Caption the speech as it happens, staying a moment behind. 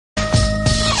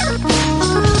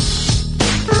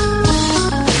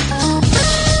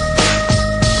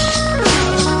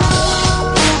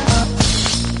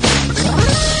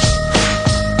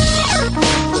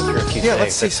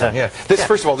see some, yeah.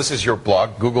 First of all, this is your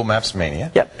blog, Google Maps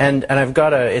Mania. Yep, and I've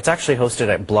got it's actually hosted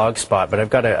at Blogspot, but I've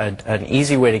got an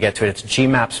easy way to get to it. It's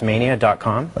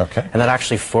gmapsmania.com. Okay. And that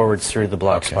actually forwards through the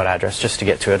Blogspot address just to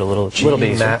get to it a little bit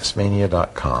easier.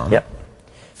 gmapsmania.com. Yep.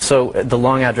 So the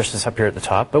long address is up here at the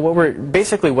top, but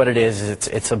basically what it is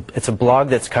it's a blog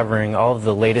that's covering all of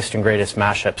the latest and greatest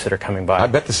mashups that are coming by. I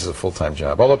bet this is a full-time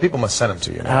job, although people must send them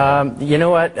to you now. You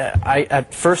know what?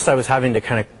 At first I was having to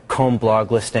kind of comb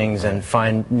blog listings and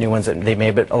find new ones that they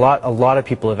made, but a lot of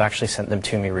people have actually sent them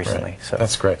to me recently. Right. So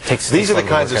that's great. These are the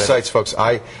kinds of sites, folks,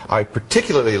 I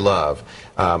particularly love.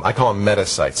 I call them meta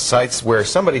sites. Sites where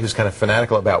somebody who's kind of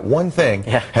fanatical about one thing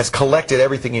has collected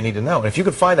everything you need to know. And if you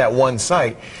could find that one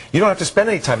site, you don't have to spend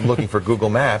any time looking for Google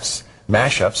Maps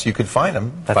mashups. You could find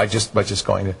them by just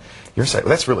going to your site. Well,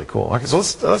 that's really cool. Okay, so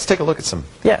let's take a look at some.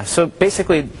 Yeah. So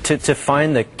basically, to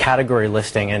find the category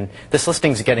listing, and this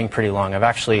listing's getting pretty long. I've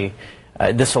actually.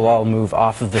 This will all move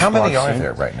off of this. How many are soon.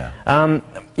 there right now?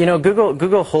 You know,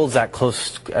 Google holds that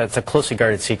close. It's a closely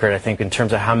guarded secret, I think, in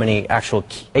terms of how many actual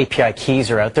API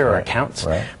keys are out there or accounts.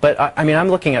 Right. But I mean, I'm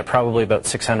looking at probably about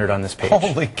 600 on this page.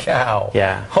 Holy cow!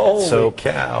 Yeah. Holy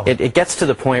cow! It gets to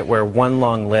the point where one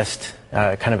long list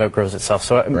kind of outgrows itself.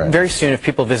 So very soon, if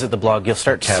people visit the blog, you'll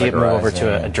start to see it move over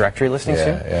to a directory listing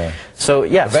soon. Yeah. So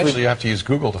yeah. Eventually, you have to use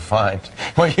Google to find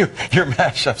your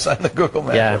mashups on the Google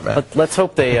Map. Yeah. Let's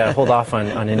hope they hold off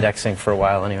on indexing for a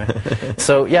while anyway.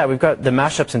 So yeah, we've got the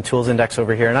mashups and tools index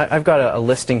over here, and I've got a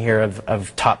listing here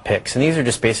of top picks, and these are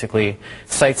just basically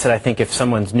sites that I think if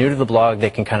someone's new to the blog, they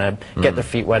can kind of get their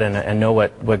feet wet and know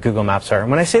what Google Maps are. And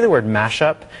when I say the word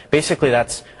mashup, basically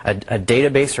that's a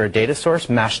database or a data source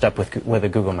mashed up with a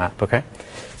Google Map. Okay.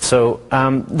 So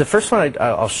the first one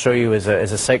I'll show you is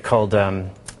a site called.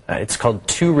 It's called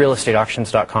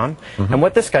 2realestateauctions.com, and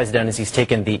what this guy's done is he's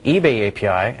taken the eBay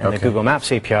API and the Google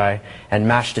Maps API and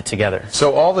mashed it together.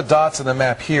 So all the dots on the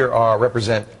map here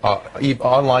represent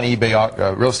online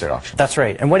eBay real estate auctions. That's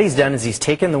right. And what he's done is he's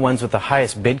taken the ones with the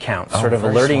highest bid count, sort of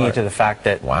alerting you to the fact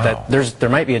that there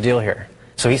might be a deal here.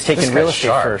 So he's taken real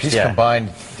estate first. He's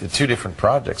combined two different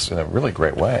projects in a really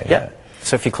great way. Yeah.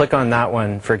 So if you click on that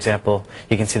one, for example,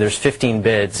 you can see there's 15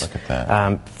 bids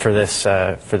for this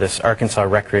Arkansas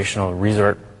recreational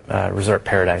resort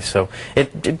paradise. So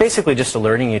it basically just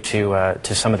alerting you to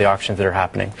some of the auctions that are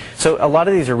happening. So a lot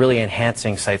of these are really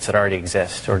enhancing sites that already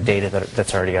exist or data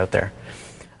that's already out there.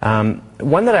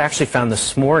 One that I actually found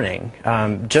this morning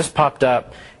just popped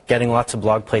up. Getting lots of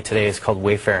blog play today is called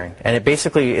Wayfaring, and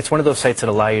it's one of those sites that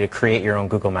allow you to create your own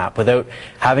Google Map without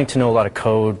having to know a lot of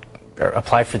code. Or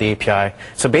apply for the API.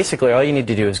 So basically all you need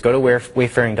to do is go to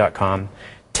wayfaring.com,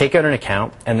 take out an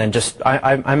account, and then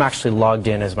I'm actually logged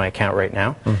in as my account right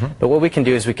now. But what we can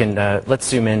do is we can, let's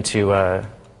zoom into,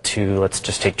 let's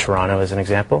just take Toronto as an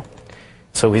example.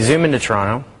 So we zoom into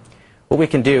Toronto. What we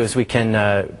can do is we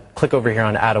can click over here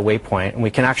on add a waypoint, and we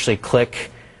can actually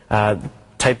click,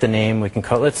 type the name, we can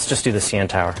let's just do the CN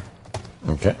Tower.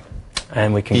 Okay.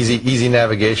 And we can easy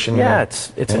navigation. Yeah,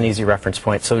 it's an easy reference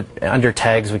point. So under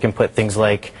tags, we can put things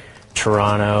like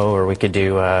Toronto, or we could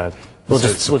do. It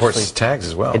supports tags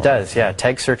as well. It does, yeah.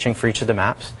 Tag searching for each of the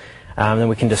maps. Then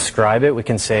we can describe it. We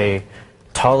can say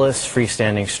tallest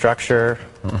freestanding structure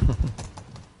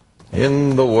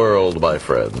in the world, my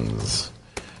friends.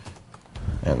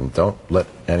 And don't let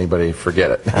anybody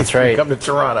forget it. That's right. Come to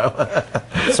Toronto.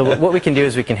 So what we can do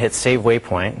is we can hit save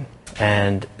waypoint.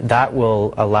 And that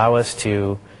will allow us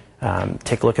to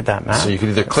take a look at that map. So you can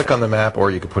either click on the map or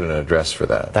you can put in an address for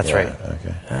that. That's right.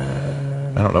 Okay.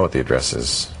 I don't know what the address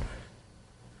is.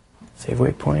 Save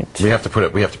waypoint. We have to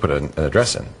put an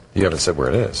address in. You haven't said where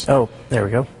it is. Oh, there we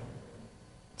go.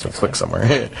 So click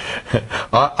somewhere.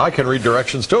 I can read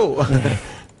directions too.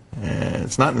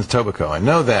 It's not in Etobicoke. I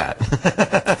know that.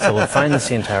 So we'll find the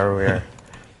CN Tower we are.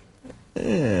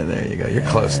 Yeah, there you go. You're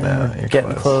close now. You're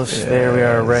getting close. Yeah, there we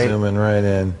are. Right. Zooming right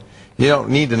in. You don't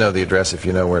need to know the address if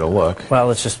you know where to look. Well,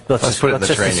 let's just put it in the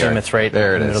train assume yard. it's right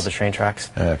there in the middle of the train tracks.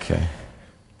 Okay.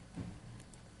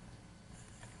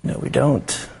 No, we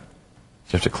don't.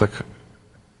 You have to click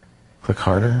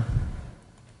harder.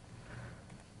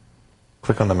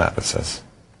 Click on the map. It says.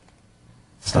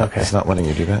 It's not letting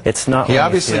you do that. It's not. He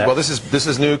obviously. Well, this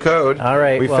is new code. All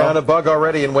right. We found a bug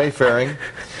already in Wayfaring,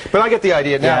 but I get the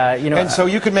idea now. Yeah, and so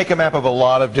you can make a map of a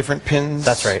lot of different pins.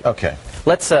 That's right. Okay.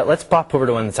 Let's pop over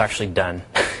to one that's actually done.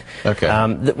 Okay.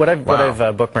 What I've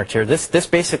bookmarked here. This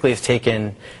basically has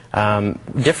taken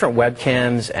different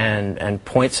webcams and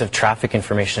points of traffic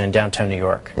information in downtown New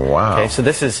York. Wow. Okay, so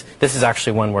this is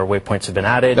actually one where waypoints have been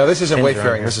added. Now this isn't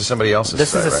Wayfaring, this is somebody else's This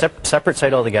site, is a separate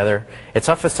site altogether. It's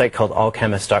off a site called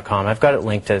allchemist.com. I've got it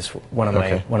linked as one of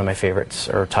my favorites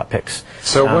or top picks.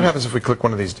 So what happens if we click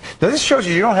one of these? Now this shows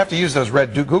you don't have to use those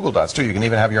red Google dots too. You can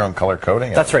even have your own color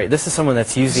coding. That's right. This is someone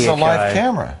that's used the API. This is a live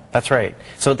camera. That's right.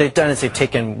 So what they've done is they've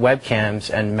taken webcams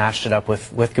and mashed it up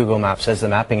with Google Maps as the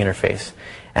mapping interface,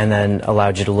 and then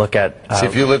allowed you to look at. See,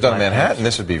 if you lived on Manhattan,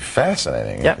 this would be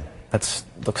fascinating. Yeah,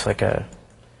 looks like a.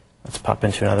 Let's pop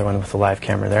into another one with a live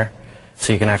camera there,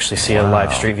 so you can actually see a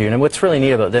live street view. And what's really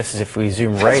neat about this is if we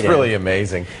zoom right in. That's really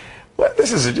amazing. Well,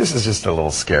 this is just a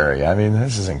little scary. I mean,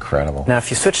 this is incredible. Now, if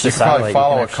you switch to you could satellite, probably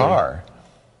follow a car.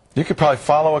 You could probably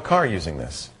follow a car using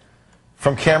this,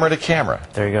 from camera to camera.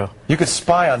 There you go. You could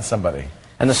spy on somebody.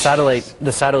 And the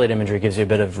satellite imagery gives you a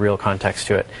bit of real context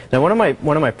to it. Now, one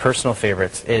of my personal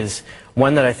favorites is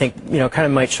one that I think kind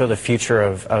of might show the future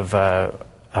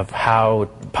of how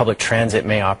public transit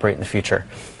may operate in the future.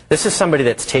 This is somebody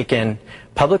that's taken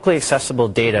publicly accessible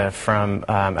data from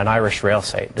an Irish rail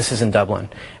site. This is in Dublin,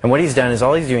 and what he's done is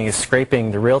all he's doing is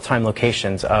scraping the real-time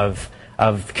locations of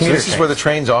commuter trains. So this is where the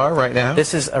trains are right now?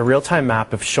 This is a real-time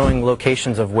map of showing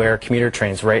locations of where commuter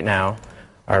trains right now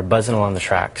are buzzing along the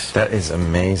tracks. That is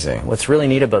amazing. What's really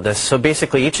neat about this, so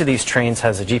basically each of these trains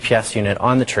has a GPS unit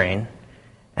on the train,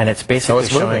 and it's basically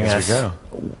showing us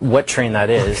what train that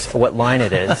is, what line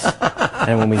it is,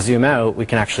 and when we zoom out, we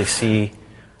can actually see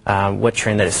what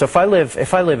train that is. So if I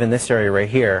live in this area right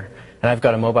here, and I've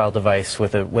got a mobile device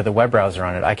with a web browser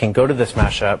on it, I can go to this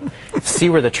mashup, see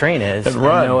where the train is, and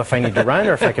know if I need to run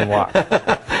or if I can walk.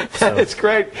 So, it's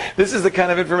great. This is the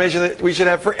kind of information that we should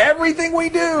have for everything we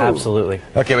do. Absolutely.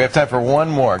 Okay, we have time for one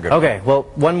more. Okay, well,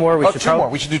 one more. We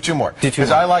should do two more. Because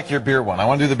I like your beer one. I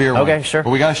want to do the beer one. Okay, sure. But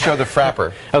we got to show the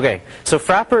Frapper. Okay, so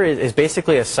Frapper is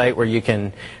basically a site where you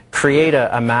can create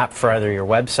a map for either your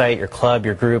website, your club,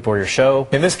 your group, or your show.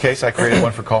 In this case, I created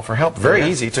one for Call for Help. Very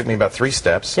easy. It took me about 3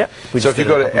 steps. Yep. So if you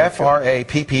go to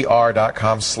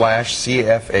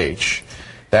frappr.com/CFH,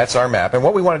 that's our map. And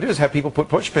what we want to do is have people put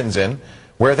push pins in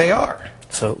where they are.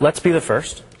 So let's be the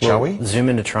first. Shall we? Zoom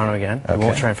into Toronto again. Okay. We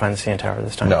won't try and find the CN Tower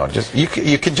this time. No, just you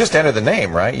can just enter the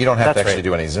name, right? You don't have to actually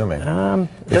do any zooming.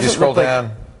 If you scroll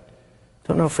down.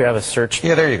 Don't know if we have a search.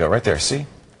 Yeah, there you go, right there. See?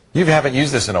 You haven't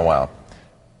used this in a while.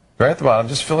 Right at the bottom,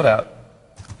 just fill it out.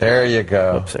 There you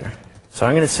go. Oops, there. So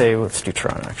I'm going to say, let's do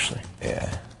Toronto, actually.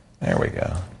 Yeah, there we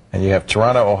go. And you have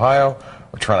Toronto, Ohio,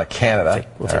 or Toronto, Canada.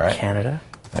 We'll take Canada.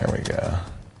 There we go.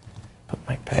 Put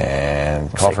my Pegg.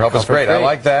 And Call for Help is great. I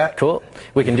like that. Cool.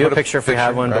 We can do a picture if we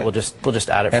have one, but we'll just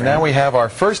add it. And now we have our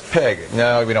first Pegg.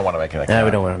 No, we don't want to make an account. No,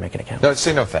 we don't want to make an account. No,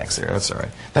 say no thanks there. That's all right.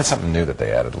 That's something new that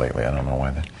they added lately. I don't know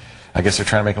why. I guess they're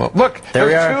trying to make a little... Look,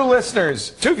 there's 2 listeners,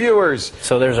 2 viewers.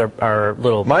 So there's our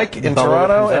little... Mike in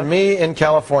Toronto and me in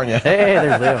California. Hey,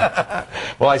 there's Leo.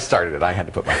 Well, I started it. I had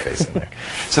to put my face in there.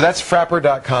 So that's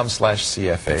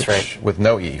frappr.com/CFH. That's right. With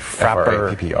no E.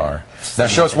 Frappr. Now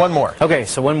show us one more. Okay,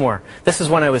 so one more. This is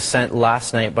one I was sent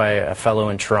last night by a fellow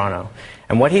in Toronto.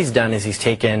 And what he's done is he's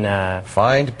taken...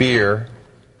 Find beer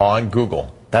on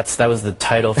Google. That was the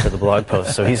title for the blog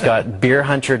post. So he's got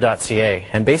beerhunter.ca,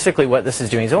 and basically what this is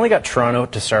doing, he's only got Toronto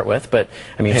to start with, but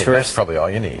I mean, tourists, that's probably all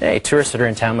you need. Hey, tourists that are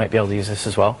in town might be able to use this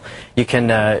as well. You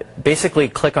can basically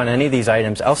click on any of these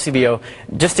items. LCBO,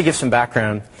 just to give some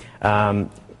background,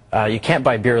 you can't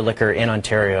buy beer or liquor in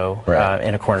Ontario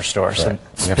in a corner store. So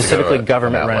specifically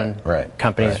government-run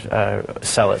companies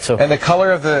sell it. So and the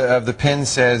color of the pin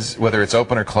says whether it's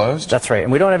open or closed? That's right.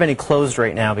 And we don't have any closed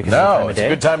right now because of the time of day.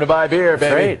 It's a good time to buy beer, baby.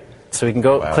 That's right. So we can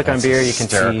go click on beer. You can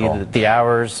see the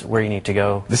hours, where you need to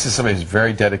go. This is somebody who's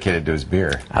very dedicated to his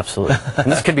beer. Absolutely. And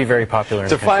this could be very popular.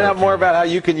 To find out more about how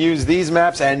you can use these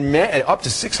maps and up to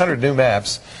 600 new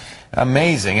maps,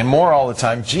 amazing, and more all the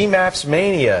time,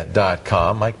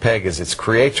 gmapsmania.com. Mike Pegg is its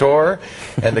creator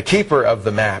and the keeper of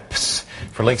the maps.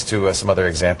 For links to some other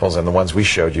examples and the ones we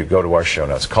showed you, go to our show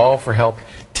notes.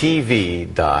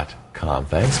 Callforhelptv.com.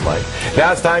 Thanks, Mike.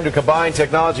 Now it's time to combine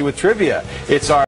technology with trivia. It's our